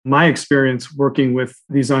My experience working with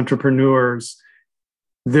these entrepreneurs,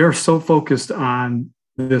 they're so focused on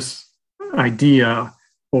this idea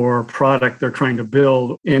or product they're trying to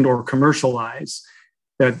build and or commercialize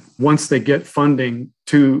that once they get funding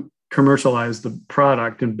to commercialize the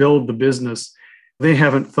product and build the business, they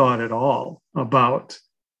haven't thought at all about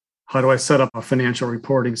how do I set up a financial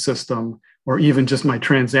reporting system or even just my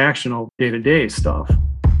transactional day-to-day stuff.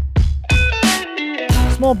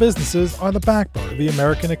 Small businesses are the backbone of the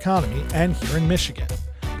American economy and here in Michigan,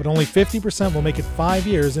 but only 50% will make it 5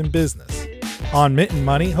 years in business. On Mitten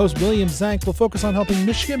Money, host William Zank will focus on helping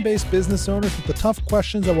Michigan-based business owners with the tough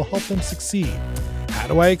questions that will help them succeed. How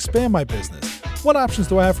do I expand my business? What options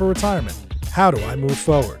do I have for retirement? How do I move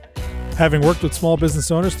forward? Having worked with small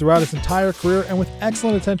business owners throughout his entire career and with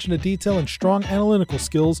excellent attention to detail and strong analytical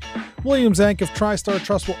skills, William Zank of TriStar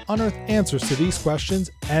Trust will unearth answers to these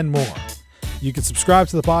questions and more. You can subscribe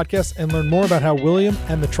to the podcast and learn more about how William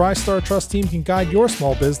and the TriStar Trust team can guide your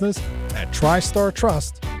small business at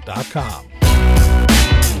tristartrust.com.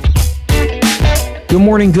 Good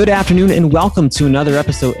morning, good afternoon, and welcome to another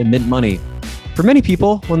episode of Mitten Money. For many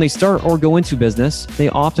people, when they start or go into business, they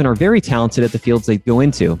often are very talented at the fields they go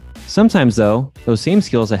into. Sometimes, though, those same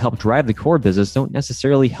skills that help drive the core business don't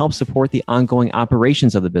necessarily help support the ongoing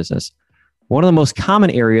operations of the business. One of the most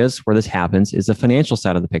common areas where this happens is the financial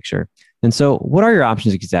side of the picture. And so, what are your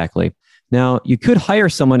options exactly? Now, you could hire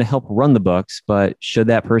someone to help run the books, but should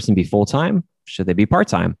that person be full-time? Should they be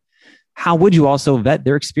part-time? How would you also vet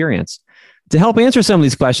their experience? To help answer some of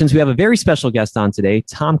these questions, we have a very special guest on today,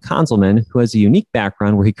 Tom Konzelman, who has a unique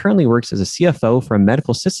background where he currently works as a CFO for a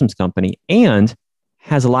medical systems company and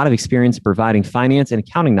has a lot of experience providing finance and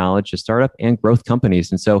accounting knowledge to startup and growth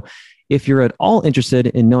companies. And so if you're at all interested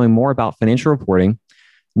in knowing more about financial reporting,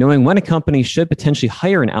 knowing when a company should potentially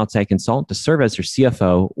hire an outside consultant to serve as their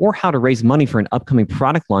CFO, or how to raise money for an upcoming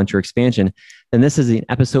product launch or expansion, then this is an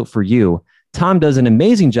episode for you. Tom does an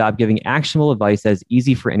amazing job giving actionable advice that is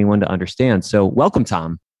easy for anyone to understand. So welcome,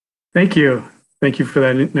 Tom. Thank you. Thank you for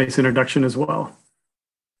that nice introduction as well.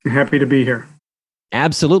 I'm happy to be here.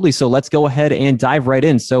 Absolutely. So let's go ahead and dive right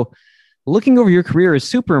in. So looking over your career is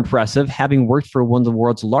super impressive, having worked for one of the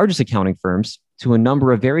world's largest accounting firms to a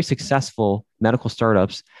number of very successful medical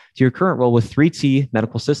startups to your current role with 3T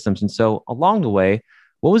Medical Systems. And so along the way,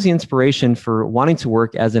 what was the inspiration for wanting to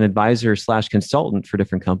work as an advisor / consultant for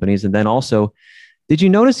different companies? And then also, did you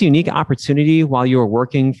notice a unique opportunity while you were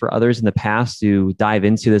working for others in the past to dive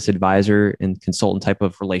into this advisor and consultant type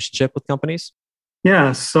of relationship with companies?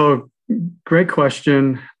 Yeah, so great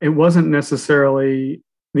question. It wasn't necessarily,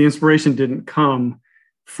 the inspiration didn't come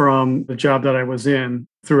from the job that I was in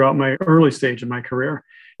throughout my early stage of my career.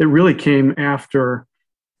 It really came after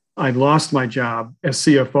I lost my job as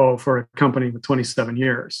CFO for a company with 27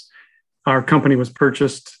 years. Our company was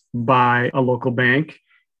purchased by a local bank.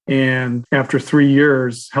 And after 3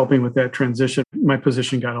 years helping with that transition, my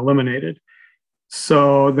position got eliminated.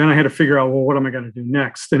 So then I had to figure out, well, what am I going to do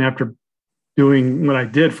next? And after doing what I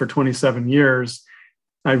did for 27 years,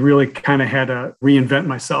 I really kind of had to reinvent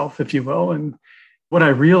myself, if you will. And what I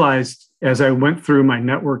realized as I went through my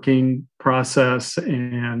networking process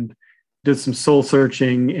and did some soul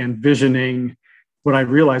searching and visioning, what I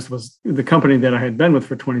realized was the company that I had been with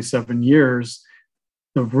for 27 years,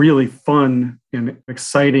 the really fun and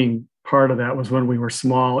exciting part of that was when we were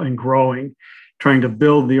small and growing, trying to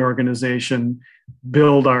build the organization,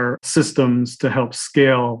 build our systems to help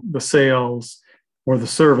scale the sales or the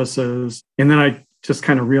services. And then I just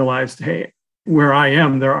kind of realized, hey, where I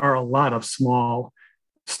am, there are a lot of small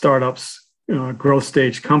startups, growth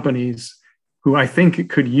stage companies who I think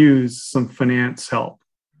could use some finance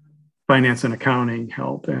and accounting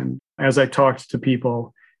help. And as I talked to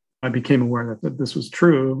people, I became aware that this was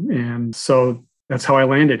true. And so that's how I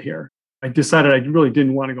landed here. I decided I really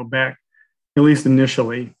didn't want to go back, at least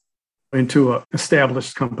initially, into an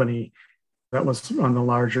established company that was on the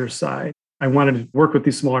larger side. I wanted to work with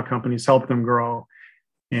these smaller companies, help them grow,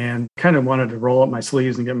 and kind of wanted to roll up my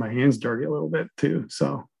sleeves and get my hands dirty a little bit too.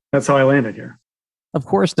 So that's how I landed here. Of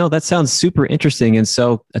course. No, that sounds super interesting. And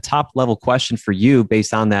so a top level question for you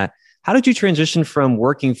based on that, how did you transition from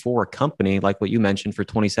working for a company like what you mentioned for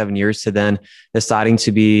 27 years to then deciding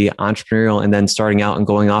to be entrepreneurial and then starting out and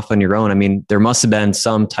going off on your own? I mean, there must have been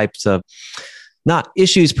some types of, not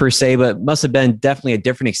issues per se, but must have been definitely a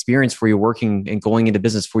different experience for you working and going into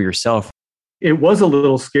business for yourself. It was a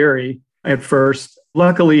little scary at first.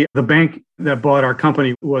 Luckily, the bank that bought our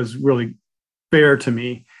company was really fair to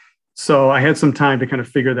me. So I had some time to kind of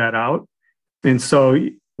figure that out. And so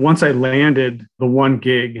once I landed the one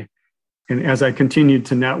gig, and as I continued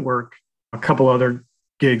to network, a couple other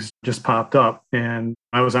gigs just popped up and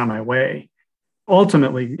I was on my way.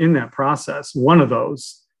 Ultimately, in that process, one of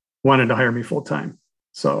those wanted to hire me full time.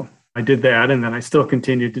 So I did that. And then I still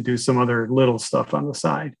continued to do some other little stuff on the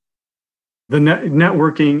side. The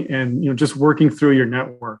networking and just working through your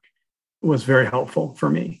network was very helpful for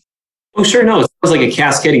me. Oh, sure. No, it sounds like a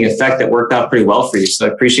cascading effect that worked out pretty well for you. So I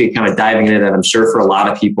appreciate kind of diving into that. I'm sure for a lot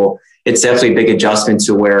of people, it's definitely a big adjustment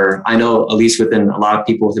to where I know, at least within a lot of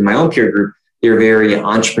people within my own peer group, they're very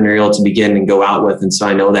entrepreneurial to begin and go out with. And so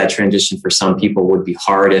I know that transition for some people would be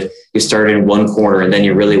hard if you started in one corner and then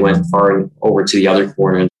you really went far over to the other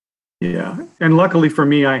corner. Yeah. And luckily for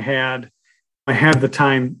me, I had the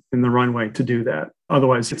time in the runway to do that.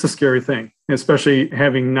 Otherwise, it's a scary thing, especially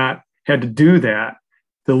having not had to do that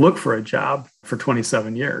to look for a job for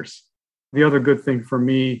 27 years. The other good thing for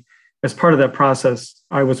me, as part of that process,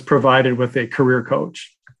 I was provided with a career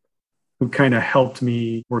coach who kind of helped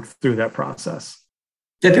me work through that process.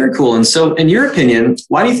 Yeah, very cool. And so in your opinion,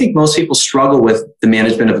 why do you think most people struggle with the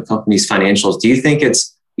management of a company's financials? Do you think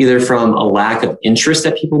it's either from a lack of interest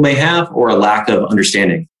that people may have or a lack of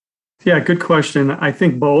understanding? Yeah, good question. I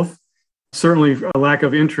think both. Certainly a lack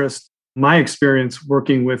of interest. My experience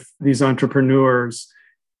working with these entrepreneurs,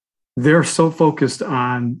 they're so focused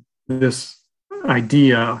on this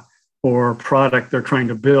idea or product they're trying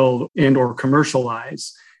to build and or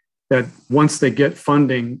commercialize that once they get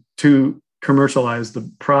funding to commercialize the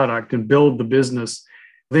product and build the business,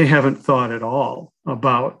 they haven't thought at all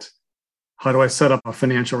about how do I set up a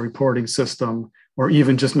financial reporting system or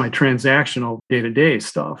even just my transactional day-to-day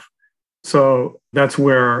stuff. So that's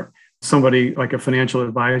where somebody like a financial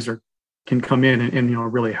advisor can come in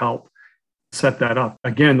and really help set that up.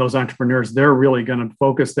 Again, those entrepreneurs, they're really going to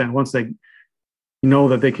focus then once they know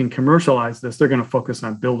that they can commercialize this, they're going to focus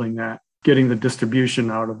on building that, getting the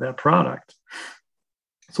distribution out of that product.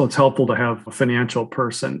 So it's helpful to have a financial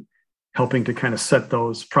person helping to kind of set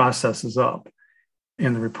those processes up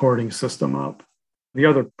and the reporting system up. The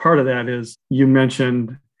other part of that is you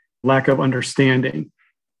mentioned lack of understanding.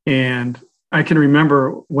 And I can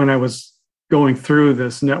remember when I was going through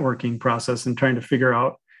this networking process and trying to figure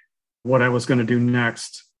out what I was going to do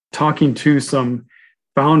next, talking to some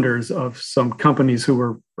founders of some companies who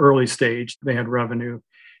were early stage, they had revenue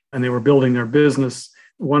and they were building their business.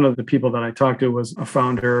 One of the people that I talked to was a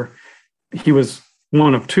founder. He was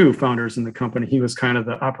one of two founders in the company. He was kind of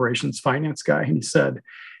the operations finance guy. And he said,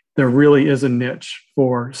 there really is a niche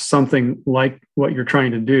for something like what you're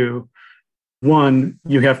trying to do. One,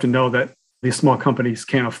 you have to know that these small companies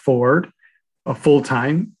can't afford a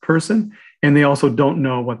full-time person, and they also don't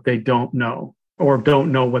know what they don't know or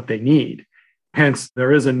don't know what they need. Hence,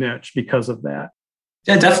 there is a niche because of that.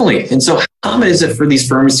 Yeah, definitely. And so how common is it for these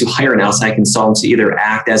firms to hire an outside consultant to either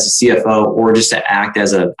act as a CFO or just to act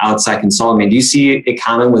as an outside consultant? I mean, do you see it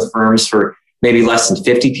common with firms for maybe less than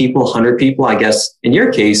 50 people, 100 people? I guess in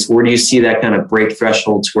your case, where do you see that kind of break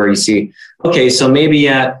threshold to where you see, okay, so maybe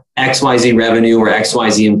at XYZ revenue or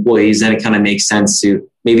XYZ employees, then it kind of makes sense to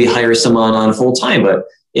maybe hire someone on full time. But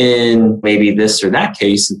in maybe this or that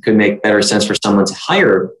case, it could make better sense for someone to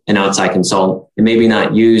hire an outside consultant and maybe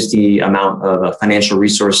not use the amount of financial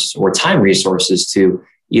resources or time resources to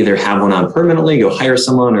either have one on permanently, go hire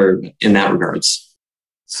someone, or in that regards.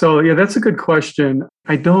 So yeah, that's a good question.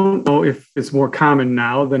 I don't know if it's more common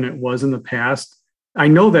now than it was in the past. I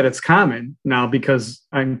know that it's common now because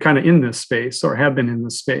I'm kind of in this space or have been in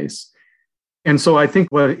this space. And so I think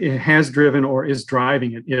what it has driven or is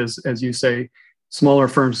driving it is, as you say, smaller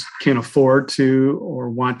firms can afford to or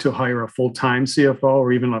want to hire a full-time CFO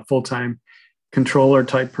or even a full-time controller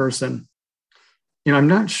type person. And I'm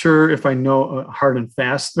not sure if I know a hard and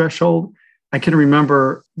fast threshold. I can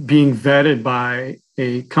remember being vetted by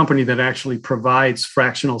a company that actually provides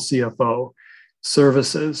fractional CFO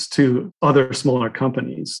services to other smaller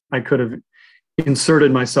companies. I could have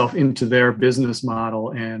inserted myself into their business model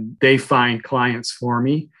and they find clients for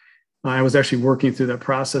me. I was actually working through that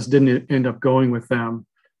process, didn't end up going with them.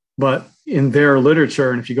 But in their literature,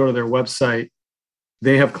 and if you go to their website,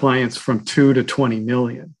 they have clients from 2 to 20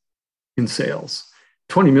 million in sales.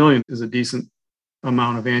 20 million is a decent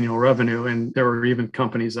amount of annual revenue. And there were even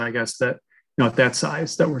companies, I guess, that at that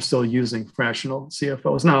size that were still using fractional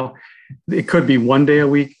CFOs. Now, it could be 1 day a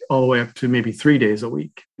week all the way up to maybe 3 days a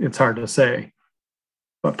week. It's hard to say.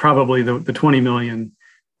 But probably the $20 million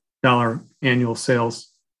annual sales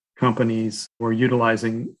companies were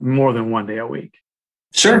utilizing more than 1 day a week.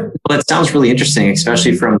 Sure. Well, that sounds really interesting,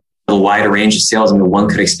 especially from the wider range of sales. I mean, one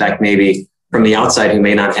could expect maybe from the outside who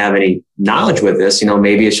may not have any knowledge with this,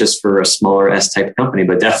 maybe it's just for a smaller S-type company,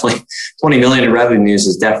 but definitely 20 million in revenues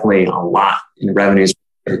is definitely a lot in revenues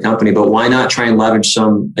the company, but why not try and leverage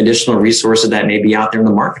some additional resources that may be out there in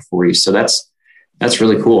the market for you? So that's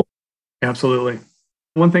really cool. Absolutely.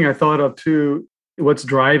 One thing I thought of too, what's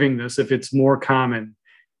driving this, if it's more common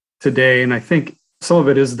today, and I think some of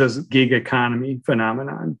it is this gig economy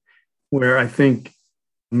phenomenon, where I think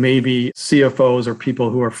maybe CFOs or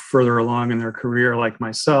people who are further along in their career, like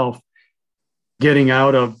myself, getting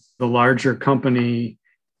out of the larger company,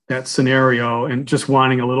 that scenario, and just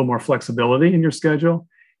wanting a little more flexibility in your schedule.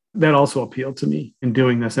 That also appealed to me in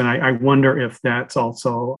doing this. And I wonder if that's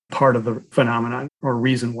also part of the phenomenon or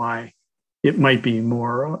reason why it might be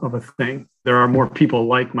more of a thing. There are more people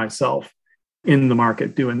like myself in the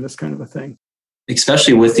market doing this kind of a thing.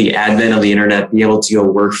 Especially with the advent of the internet, be able to go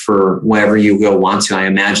work for wherever you go want to. I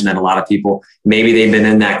imagine that a lot of people, maybe they've been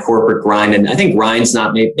in that corporate grind. And I think grind's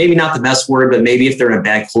not maybe not the best word, but maybe if they're in a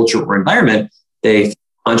bad culture or environment, they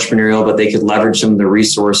entrepreneurial, but they could leverage some of the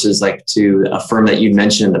resources like to a firm that you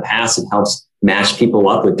mentioned in the past. It helps match people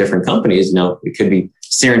up with different companies. You know, it could be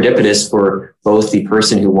serendipitous for both the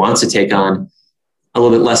person who wants to take on a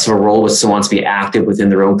little bit less of a role, but still wants to be active within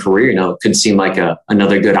their own career. You know, it could seem like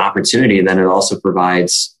another good opportunity. And then it also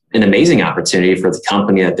provides an amazing opportunity for the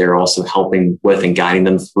company that they're also helping with and guiding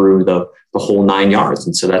them through the whole 9 yards.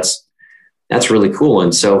 And so that's really cool.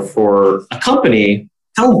 And so for a company,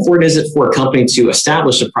 how important is it for a company to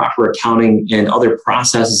establish a proper accounting and other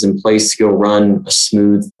processes in place to go run a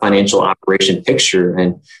smooth financial operation picture?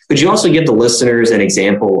 And could you also give the listeners an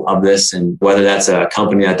example of this, and whether that's a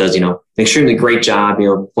company that does, an extremely great job,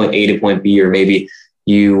 point A to point B, or maybe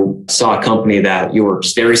you saw a company that you were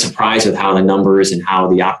just very surprised with how the numbers and how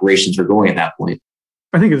the operations are going at that point?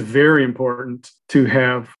 I think it's very important to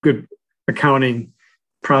have good accounting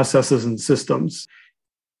processes and systems.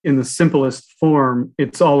 In the simplest form,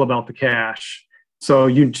 it's all about the cash. So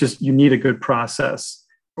you need a good process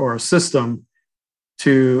or a system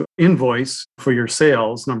to invoice for your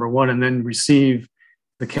sales, number one, and then receive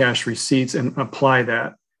the cash receipts and apply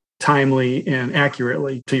that timely and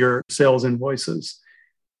accurately to your sales invoices.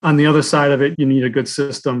 On the other side of it, you need a good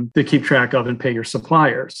system to keep track of and pay your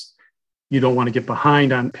suppliers. You don't want to get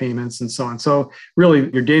behind on payments and so on. So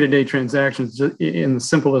really, your day-to-day transactions, in the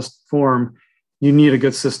simplest form, you need a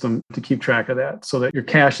good system to keep track of that so that your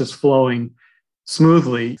cash is flowing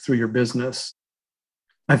smoothly through your business.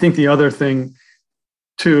 I think the other thing,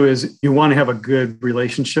 too, is you want to have a good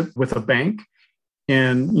relationship with a bank,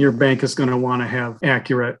 and your bank is going to want to have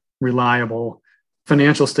accurate, reliable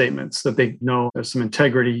financial statements that they know there's some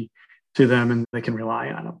integrity to them and they can rely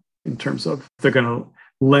on them in terms of if they're going to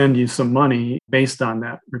lend you some money based on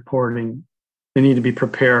that reporting. They need to be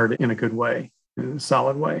prepared in a good way, in a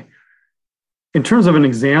solid way. In terms of an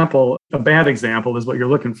example, a bad example is what you're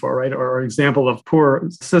looking for, right? Or an example of poor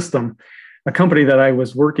system. A company that I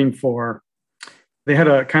was working for, they had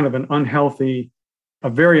a kind of a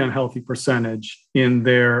very unhealthy percentage in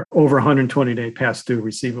their over 120-day past due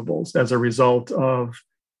receivables as a result of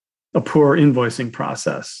a poor invoicing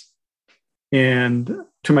process. And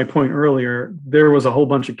to my point earlier, there was a whole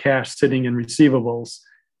bunch of cash sitting in receivables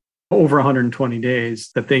over 120 days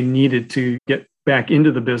that they needed to get back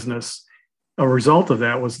into the business. A result of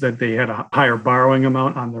that was that they had a higher borrowing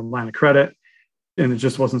amount on their line of credit, and it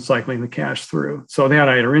just wasn't cycling the cash through. So they had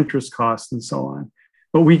higher interest costs and so on.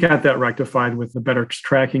 But we got that rectified with a better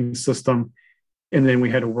tracking system. And then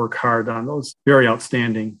we had to work hard on those very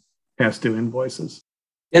outstanding past due invoices.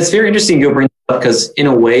 It's very interesting you bring that up, because in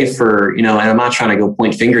a way and I'm not trying to go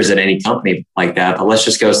point fingers at any company like that, but let's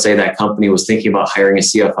just go say that company was thinking about hiring a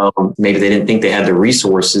CFO. Maybe they didn't think they had the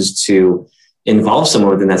resources to involve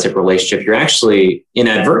someone within that type of relationship. You're actually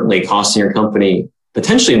inadvertently costing your company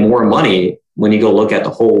potentially more money when you go look at the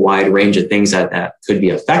whole wide range of things that could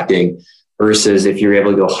be affecting, versus if you're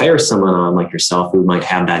able to go hire someone on like yourself who might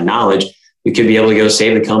have that knowledge, you could be able to go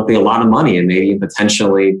save the company a lot of money and maybe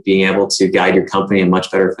potentially being able to guide your company in much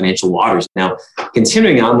better financial waters. Now,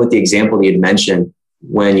 continuing on with the example that you'd mentioned,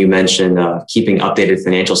 when you mentioned keeping updated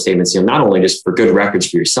financial statements, not only just for good records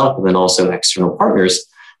for yourself, but then also external partners.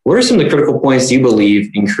 What are some of the critical points you believe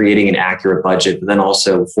in creating an accurate budget, but then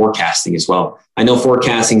also forecasting as well? I know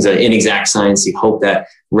forecasting is an inexact science. You hope that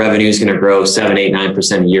revenue is going to grow 7, 8,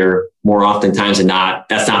 9% a year. More oftentimes than not,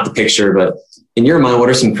 that's not the picture. But in your mind, what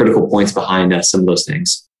are some critical points behind some of those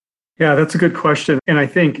things? Yeah, that's a good question. And I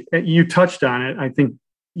think you touched on it. I think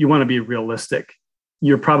you want to be realistic.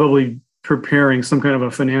 You're probably preparing some kind of a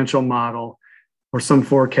financial model or some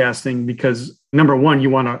forecasting because, number one, you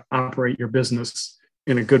want to operate your business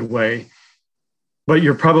in a good way, but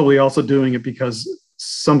you're probably also doing it because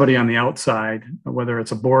somebody on the outside, whether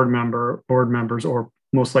it's a board members, or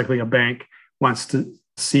most likely a bank, wants to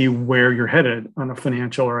see where you're headed on a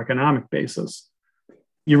financial or economic basis.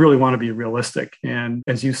 You really want to be realistic. And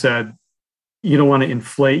as you said, you don't want to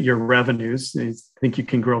inflate your revenues. I think you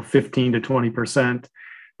can grow 15 to 20%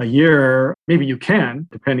 a year. Maybe you can,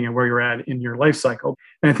 depending on where you're at in your life cycle.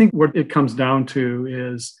 And I think what it comes down to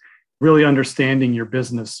is really understanding your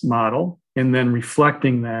business model and then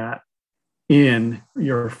reflecting that in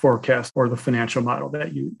your forecast or the financial model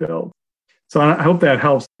that you build. So I hope that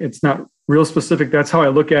helps. It's not real specific. That's how I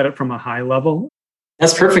look at it from a high level.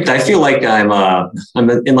 That's perfect. I feel like I'm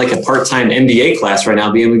in like a part-time MBA class right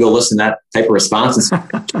now, being able to go listen to that type of responses,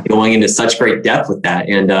 going into such great depth with that.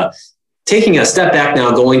 And taking a step back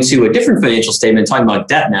now, going to a different financial statement, talking about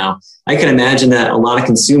debt now, I can imagine that a lot of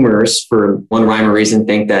consumers, for one rhyme or reason,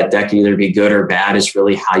 think that debt can either be good or bad. Is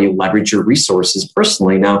really how you leverage your resources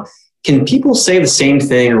personally. Now, can people say the same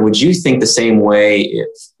thing, or would you think the same way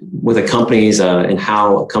with a company's and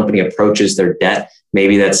how a company approaches their debt?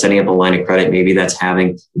 Maybe that's setting up a line of credit. Maybe that's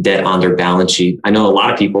having debt on their balance sheet. I know a lot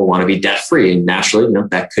of people want to be debt free, and naturally,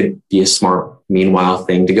 that could be a smart, meanwhile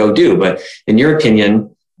thing to go do. But in your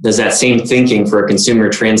opinion, does that same thinking for a consumer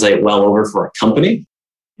translate well over for a company?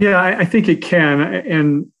 Yeah, I think it can.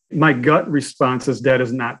 And my gut response is debt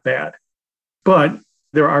is not bad, but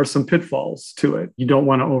there are some pitfalls to it. You don't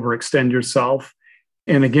want to overextend yourself.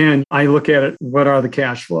 And again, I look at it, what are the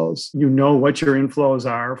cash flows? You know what your inflows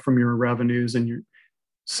are from your revenues and your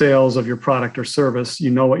sales of your product or service. You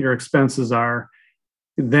know what your expenses are.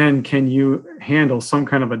 Then can you handle some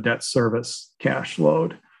kind of a debt service cash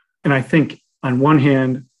load? And I think on one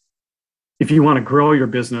hand, if you want to grow your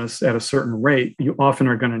business at a certain rate, you often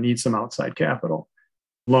are going to need some outside capital.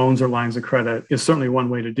 Loans or lines of credit is certainly one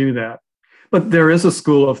way to do that. But there is a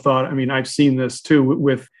school of thought. I mean, I've seen this too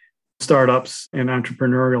with startups and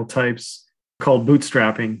entrepreneurial types called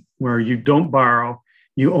bootstrapping, where you don't borrow,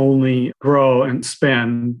 you only grow and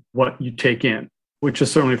spend what you take in, which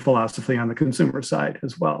is certainly a philosophy on the consumer side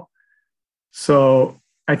as well. So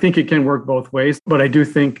I think it can work both ways, but I do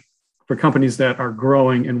think for companies that are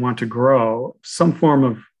growing and want to grow, some form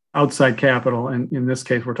of outside capital, and in this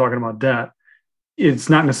case, we're talking about debt, it's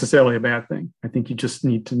not necessarily a bad thing. I think you just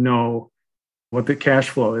need to know what the cash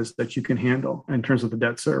flow is that you can handle in terms of the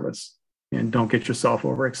debt service, and don't get yourself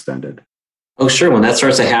overextended. Oh, sure. When that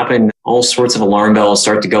starts to happen, all sorts of alarm bells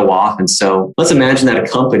start to go off. And so let's imagine that a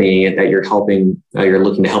company that you're helping, you're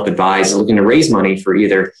looking to help advise, is looking to raise money for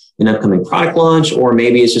either an upcoming product launch, or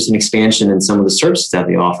maybe it's just an expansion in some of the services that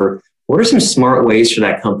they offer. What are some smart ways for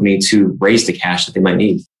that company to raise the cash that they might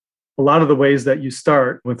need? A lot of the ways that you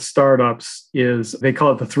start with startups is, they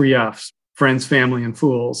call it the 3 Fs, friends, family, and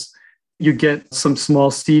fools. You get some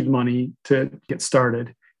small seed money to get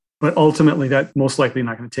started, but ultimately that most likely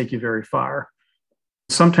not going to take you very far.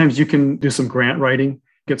 Sometimes you can do some grant writing,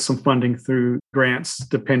 get some funding through grants,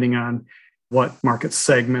 depending on what market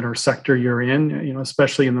segment or sector you're in,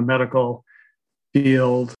 especially in the medical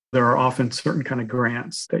field. There are often certain kind of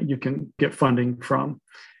grants that you can get funding from.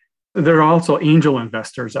 There are also angel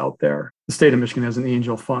investors out there. The state of Michigan has an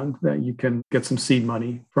angel fund that you can get some seed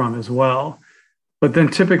money from as well. But then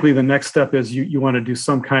typically the next step is you want to do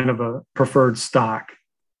some kind of a preferred stock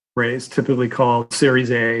raise, typically called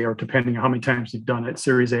Series A, or depending on how many times you've done it,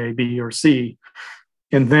 Series A, B, or C.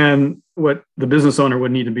 And then what the business owner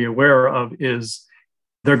would need to be aware of is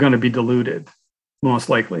they're going to be diluted, most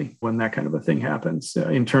likely, when that kind of a thing happens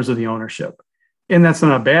in terms of the ownership. And that's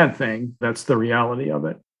not a bad thing. That's the reality of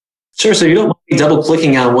it. Sure. So you don't want to be double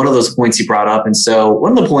clicking on one of those points you brought up. And so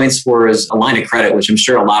one of the points is a line of credit, which I'm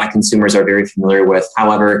sure a lot of consumers are very familiar with.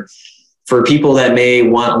 However, for people that may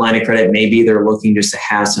want a line of credit, maybe they're looking just to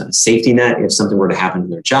have a safety net if something were to happen to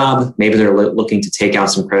their job. Maybe they're looking to take out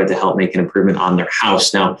some credit to help make an improvement on their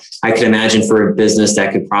house. Now, I could imagine for a business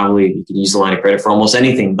that you could use a line of credit for almost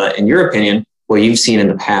anything. But in your opinion, what you've seen in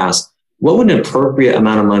the past, what would an appropriate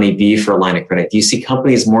amount of money be for a line of credit? Do you see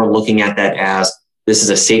companies more looking at that as this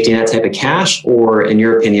is a safety net type of cash, or in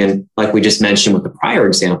your opinion, like we just mentioned with the prior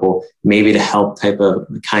example, maybe to help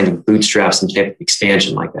kind of bootstrap some type of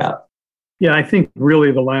expansion like that? Yeah, I think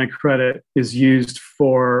really the line of credit is used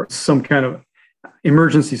for some kind of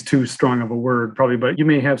emergency is too strong of a word probably, but you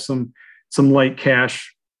may have some light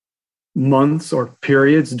cash months or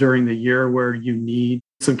periods during the year where you need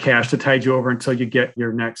some cash to tide you over until you get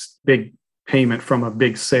your next big payment from a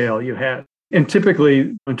big sale you had. And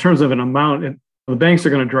typically, in terms of an amount, the banks are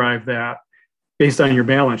going to drive that based on your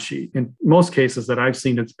balance sheet. In most cases that I've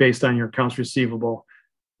seen, it's based on your accounts receivable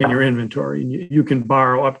and your inventory. And you can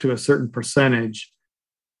borrow up to a certain percentage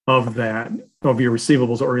of that, of your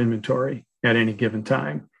receivables or inventory at any given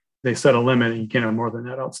time. They set a limit and you can't have more than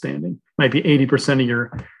that outstanding. Might be 80% of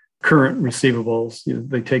your current receivables.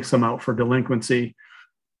 They take some out for delinquency,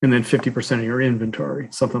 and then 50% of your inventory,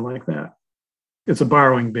 something like that. It's a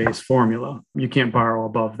borrowing-based formula. You can't borrow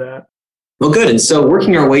above that. Well, good. And so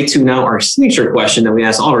working our way to now our signature question that we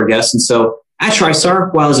ask all of our guests. And so at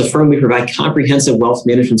TriStar, while as a firm, we provide comprehensive wealth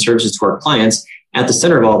management services to our clients, at the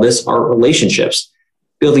center of all this are relationships.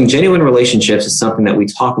 Building genuine relationships is something that we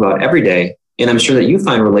talk about every day. And I'm sure that you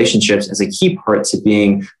find relationships as a key part to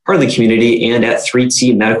being part of the community and at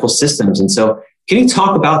 3T Medical Systems. And so can you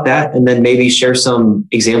talk about that and then maybe share some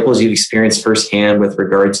examples you've experienced firsthand with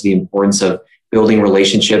regard to the importance of building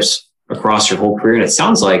relationships across your whole career? And it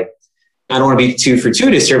sounds like, I don't want to be too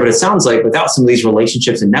fortuitous here, but it sounds like without some of these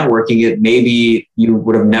relationships and networking, maybe you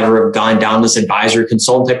would have never gone down this advisor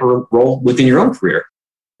consultant type of role within your own career.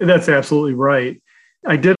 That's absolutely right.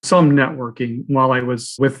 I did some networking while I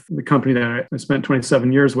was with the company that I spent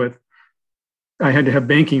 27 years with. I had to have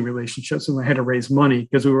banking relationships and I had to raise money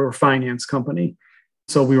because we were a finance company.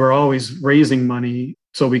 So we were always raising money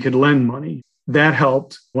so we could lend money. That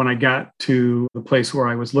helped when I got to the place where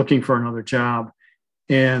I was looking for another job.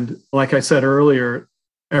 And like I said earlier,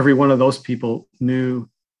 every one of those people knew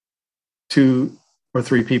 2 or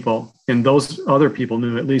 3 people, and those other people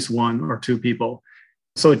knew at least 1 or 2 people.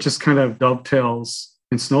 So it just kind of dovetails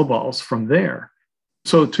and snowballs from there.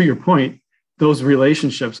 So to your point, those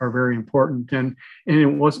relationships are very important. And it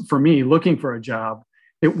wasn't for me looking for a job.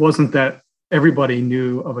 It wasn't that everybody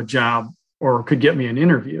knew of a job or could get me an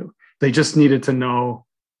interview. They just needed to know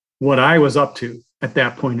what I was up to at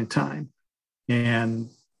that point in time. And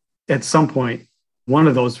at some point, one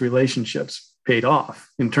of those relationships paid off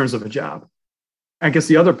in terms of a job. I guess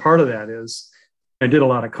the other part of that is I did a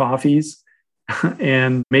lot of coffees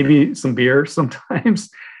and maybe some beer sometimes.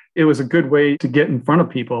 It was a good way to get in front of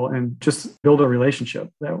people and just build a relationship.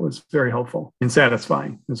 That was very helpful and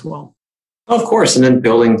satisfying as well. Of course. And then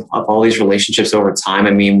building up all these relationships over time,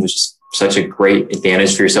 was just such a great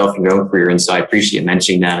advantage for yourself in your own career. And so I appreciate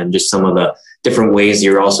mentioning that and just some of the different ways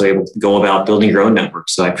you're also able to go about building your own network.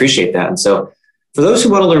 So I appreciate that. And so for those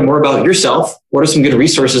who want to learn more about yourself, what are some good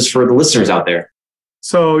resources for the listeners out there?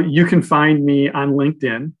 So you can find me on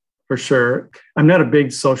LinkedIn for sure. I'm not a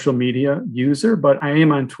big social media user, but I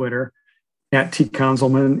am on Twitter at T.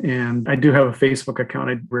 Konzelman. And I do have a Facebook account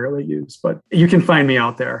I rarely use, but you can find me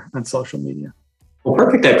out there on social media. Well,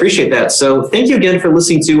 perfect. I appreciate that. So thank you again for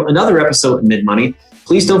listening to another episode of Mid Money.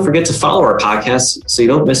 Please don't forget to follow our podcast so you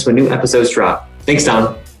don't miss when new episodes drop. Thanks,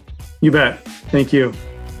 Tom. You bet. Thank you.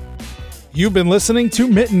 You've been listening to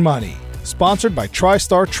Mitten Money, sponsored by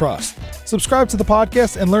TriStar Trust. Subscribe to the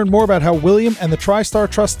podcast and learn more about how William and the TriStar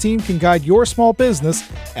Trust team can guide your small business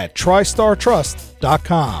at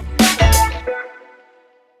tristartrust.com.